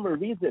give them a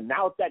reason.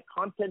 Now, if that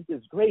content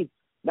is great,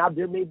 now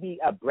there may be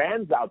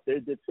brands out there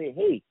that say,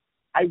 hey,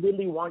 I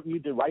really want you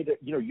to write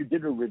you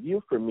did a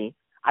review for me.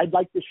 I'd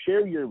like to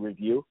share your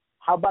review.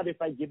 How about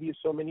if I give you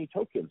so many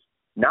tokens?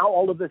 Now,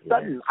 all of a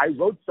sudden, I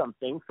wrote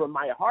something from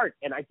my heart,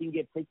 and I can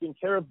get taken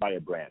care of by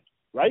a brand,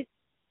 right?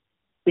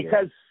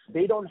 Because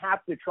they don't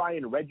have to try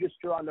and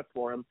register on the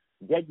forum,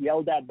 get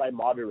yelled at by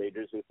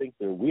moderators who think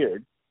they're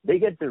weird. They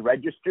get to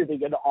register. They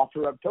get to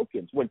offer up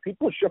tokens. When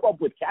people show up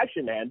with cash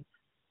in hand,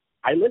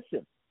 I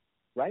listen,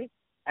 right?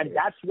 And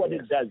that's what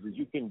it does, is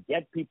you can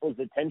get people's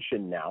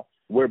attention now,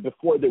 where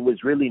before there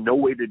was really no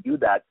way to do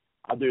that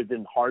other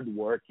than hard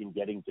work and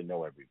getting to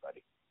know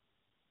everybody.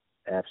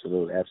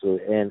 Absolutely.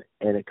 And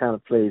it kind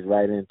of plays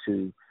right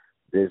into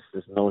this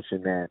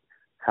notion that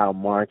how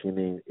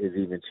marketing is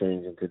even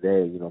changing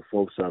today.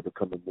 Folks are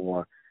becoming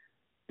more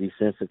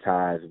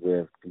desensitized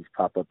with these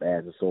pop-up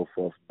ads and so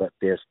forth, but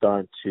they're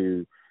starting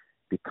to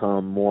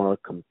become more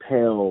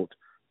compelled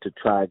to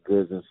try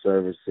goods and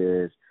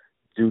services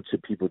due to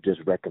people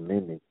just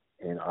recommending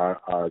and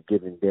are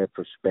giving their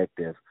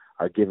perspective,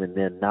 are giving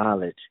their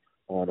knowledge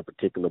on a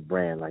particular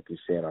brand, like you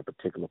said, or a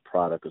particular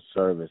product or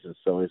service. And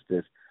so it's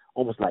this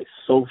almost like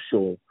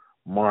social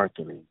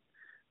marketing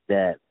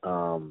that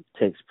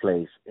takes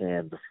place.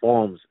 And the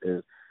forums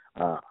is,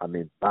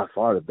 by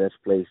far the best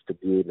place to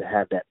be able to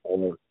have that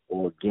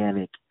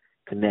organic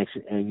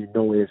connection. And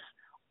it's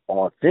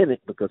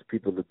authentic because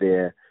people are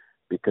there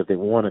because they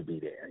want to be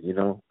there,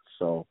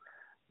 So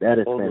that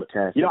is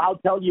fantastic. I'll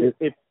tell you,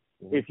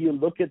 if you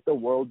look at the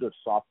world of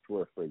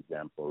software, for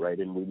example, right,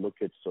 and we look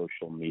at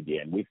social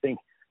media and we think,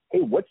 hey,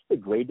 what's the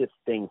greatest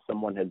thing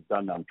someone has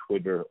done on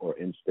Twitter or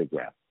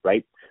Instagram,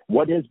 right?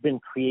 What has been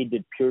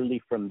created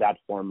purely from that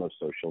form of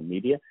social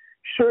media?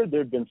 Sure,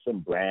 there have been some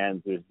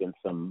brands, there's been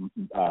some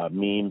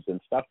memes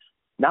and stuff.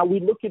 Now we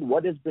look at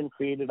what has been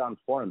created on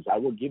forums. I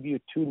will give you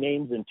 2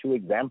 names and 2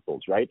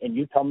 examples, right? And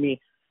you tell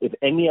me if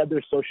any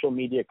other social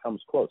media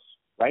comes close,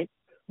 right?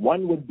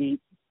 One would be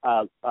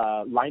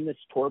Linus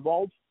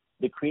Torvalds.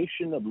 The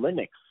creation of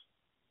Linux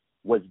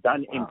was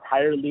done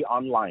entirely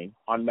online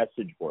on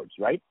message boards,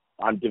 right?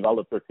 On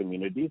developer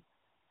communities.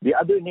 The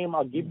other name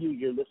I'll give you,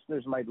 your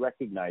listeners might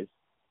recognize,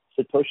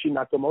 Satoshi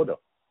Nakamoto.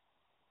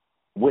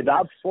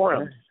 Without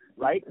forums,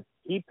 right?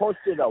 He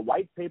posted a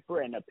white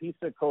paper and a piece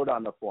of code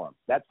on the forum.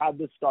 That's how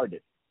this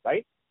started,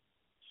 right?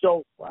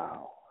 So,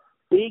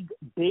 big,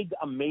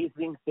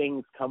 amazing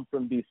things come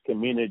from these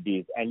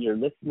communities, and your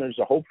listeners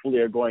hopefully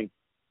are going,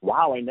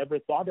 wow, I never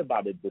thought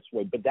about it this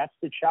way. But that's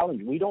the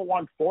challenge. We don't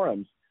want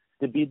forums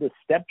to be the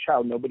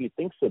stepchild nobody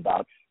thinks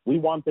about. We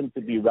want them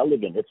to be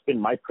relevant. It's been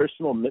my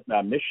personal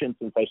mission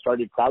since I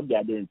started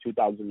CrowdGather in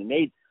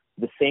 2008.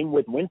 The same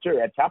with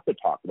Winter at Tapa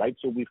Talk, right?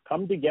 So we've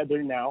come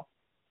together now,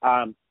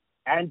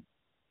 and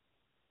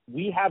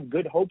we have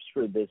good hopes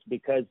for this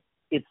because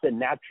it's a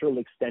natural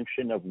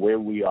extension of where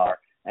we are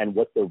and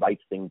what the right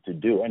thing to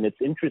do. And it's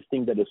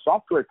interesting that a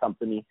software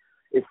company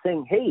is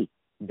saying, hey,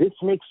 this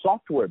makes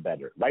software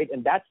better, right?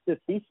 And that's the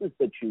thesis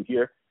that you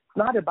hear. It's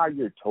not about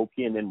your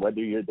token and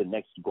whether you're the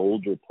next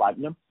gold or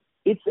platinum.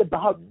 It's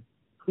about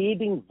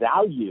creating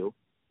value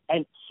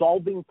and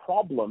solving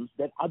problems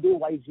that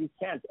otherwise you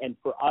can't. And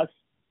for us,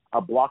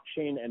 a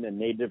blockchain and a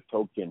native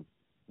token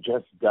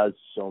just does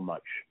so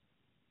much.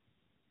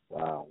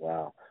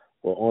 Wow.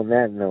 Well, on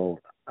that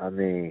note, I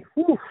mean,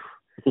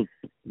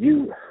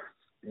 you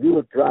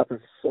are dropping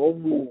so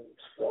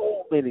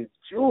many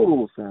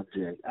jewels,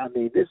 Sanjay. I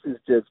mean, this is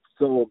just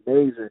so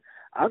amazing.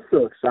 I'm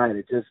so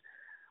excited.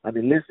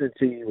 Listening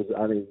to you was,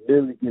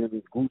 really giving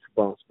me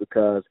goosebumps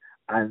because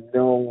I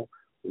know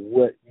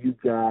what you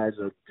guys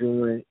are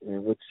doing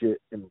and what you're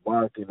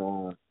embarking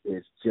on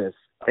is just.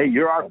 Hey,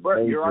 you're our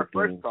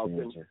first,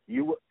 Carlton.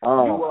 You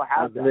will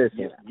have that.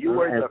 You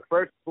were the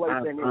first place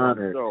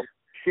anyone. So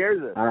share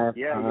this. I'm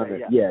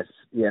honored. Yes,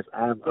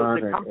 I'm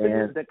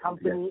honored. The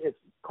company is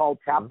called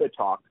Tapa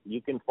Talk.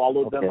 You can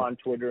follow them on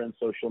Twitter and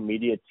social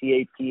media,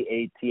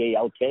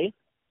 TAPATALK.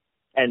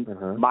 And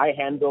my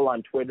handle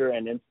on Twitter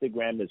and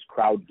Instagram is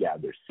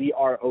CrowdGather,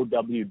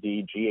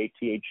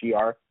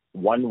 CROWDGATHER,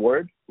 one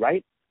word,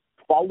 right?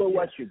 Follow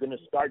us. You're going to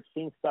start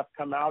seeing stuff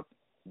come out.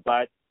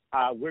 But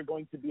we're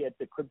going to be at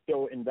the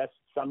Crypto Invest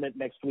Summit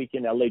next week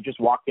in LA, just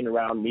walking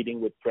around,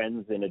 meeting with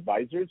friends and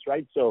advisors,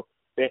 right? So,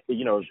 if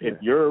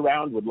you're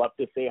around, would love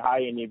to say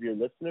hi, any of your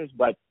listeners.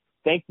 But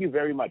thank you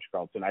very much,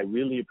 Carlton. I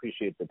really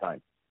appreciate the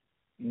time.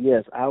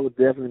 Yes, I would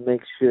definitely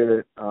make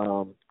sure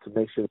to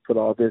put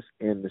all this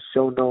in the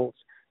show notes.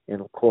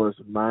 And, of course,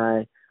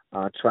 my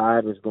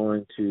tribe is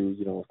going to,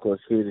 of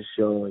course, hear the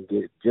show and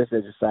get just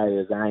as excited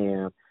as I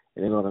am.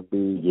 And they're going to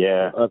be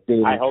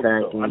updating,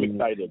 tracking, so. I'm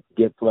excited.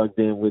 Get plugged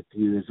in with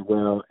you as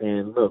well.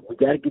 And, look, we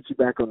got to get you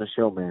back on the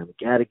show, man. We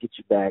got to get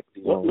you back.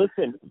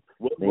 Listen,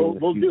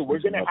 we'll do. We're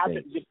going to have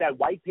it. Just that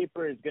white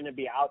paper is going to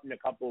be out in a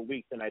couple of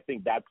weeks, and I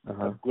think that's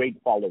a great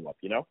follow-up,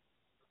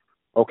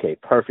 Okay,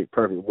 perfect.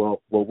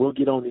 Well, we'll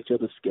get on each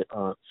other's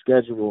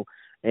schedule.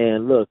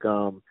 And, look,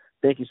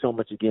 thank you so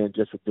much again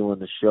just for doing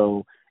the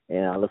show,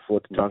 and I look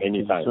forward to talking to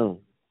you soon.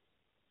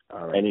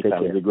 All right,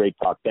 anytime. It was a great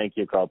talk. Thank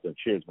you, Carlton.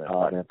 Cheers, man.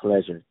 Oh, man,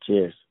 pleasure.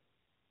 Cheers.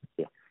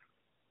 Yeah.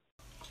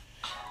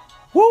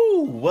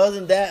 Woo!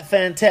 Wasn't that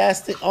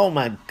fantastic? Oh,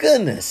 my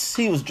goodness.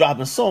 He was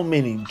dropping so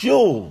many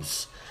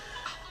jewels.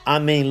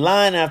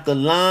 Line after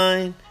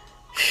line.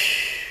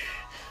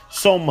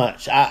 So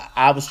much.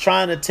 I was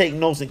trying to take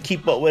notes and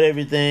keep up with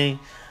everything.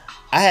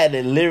 I had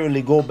to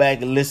literally go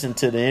back and listen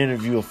to the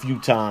interview a few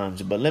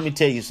times. But let me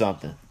tell you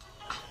something.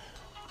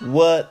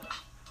 What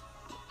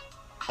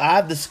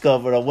I've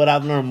discovered, or what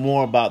I've learned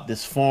more about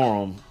this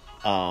forum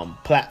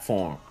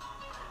platform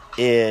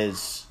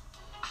is,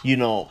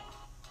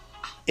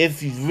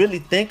 if you really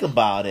think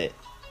about it,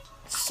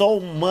 so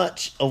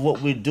much of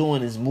what we're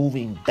doing is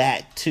moving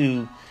back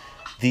to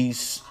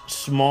these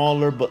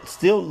smaller but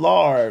still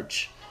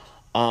large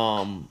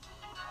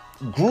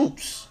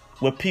groups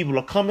where people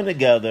are coming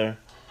together,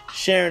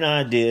 sharing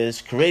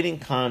ideas, creating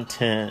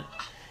content,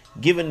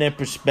 giving their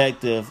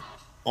perspective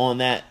on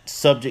that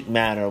subject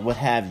matter, what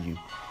have you.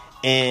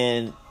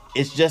 And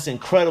it's just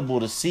incredible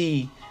to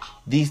see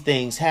these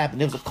things happen.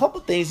 There was a couple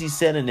things he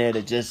said in there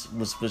that just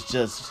was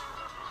just,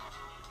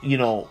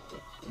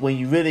 when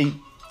you really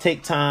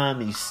take time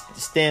and you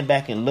stand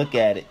back and look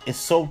at it, it's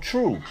so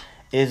true.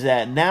 Is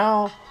that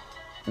now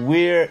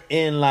we're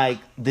in like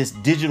this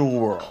digital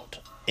world.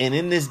 And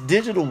in this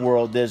digital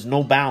world, there's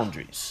no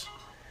boundaries.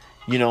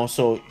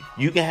 So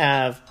you can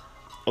have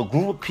a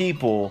group of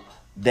people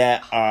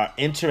that are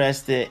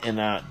interested and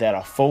that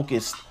are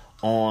focused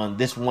on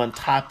this one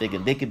topic,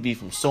 and they could be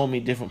from so many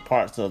different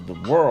parts of the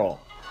world,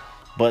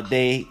 but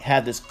they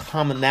have this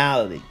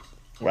commonality,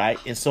 right?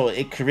 And so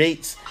it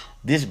creates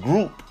this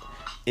group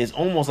is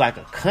almost like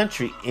a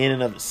country in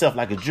and of itself,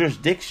 like a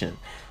jurisdiction.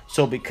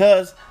 So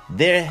because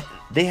they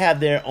have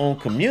their own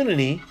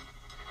community,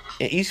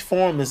 and each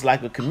forum is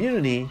like a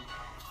community.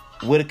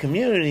 With a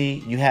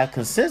community, you have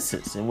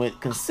consensus, and with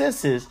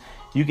consensus,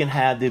 you can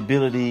have the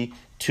ability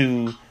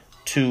to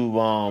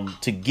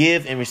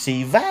give and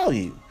receive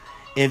value.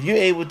 If you're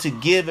able to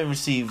give and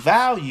receive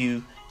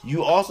value,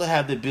 you also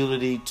have the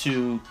ability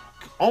to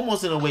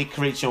almost in a way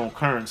create your own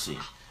currency.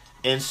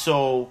 And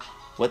so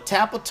what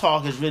Tapa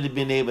Talk has really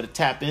been able to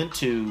tap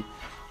into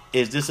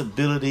is this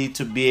ability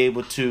to be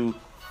able to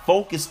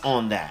focus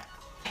on that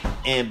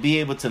and be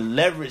able to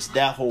leverage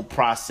that whole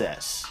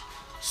process.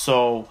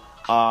 So,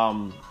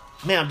 I'm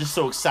just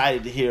so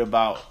excited to hear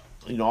about,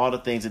 all the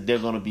things that they're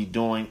going to be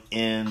doing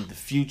in the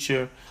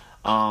future.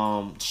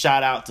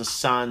 Shout out to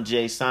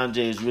Sanjay.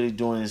 Sanjay is really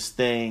doing his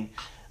thing.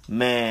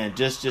 Man,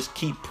 just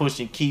keep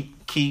pushing,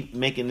 keep keep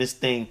making this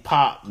thing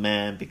pop,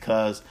 man,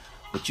 because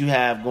what you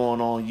have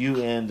going on,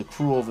 you and the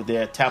crew over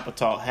there at Tapper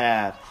Talk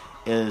have,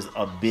 is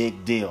a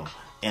big deal.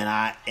 And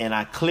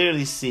I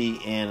clearly see,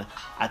 and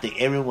I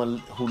think everyone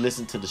who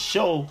listens to the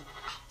show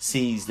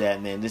sees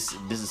that, man, this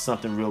is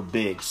something real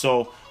big.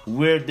 So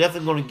we're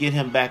definitely going to get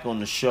him back on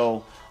the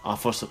show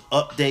for some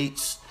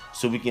updates,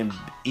 so we can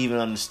even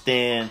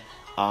understand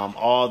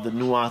all the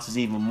nuances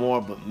even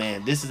more. But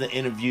man, this is an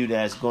interview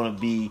that's going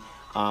to be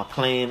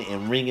playing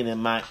and ringing in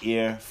my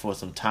ear for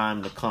some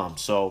time to come.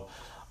 So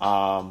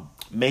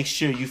make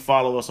sure you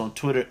follow us on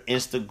Twitter,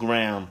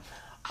 Instagram,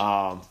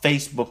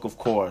 Facebook, of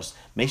course.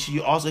 Make sure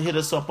you also hit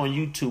us up on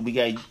YouTube.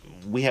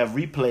 We have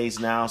replays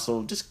now,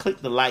 so just click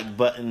the like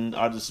button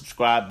or the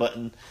subscribe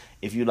button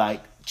if you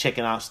like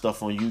checking out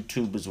stuff on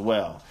YouTube as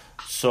well.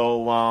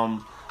 So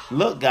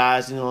look,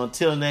 guys,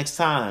 until next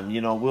time,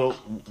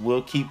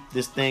 we'll keep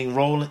this thing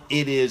rolling.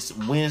 It is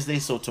Wednesday,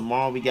 so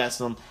tomorrow we got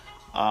some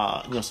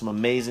some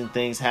amazing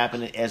things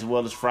happening, as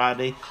well as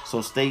Friday.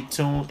 So stay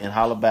tuned and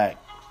holla back.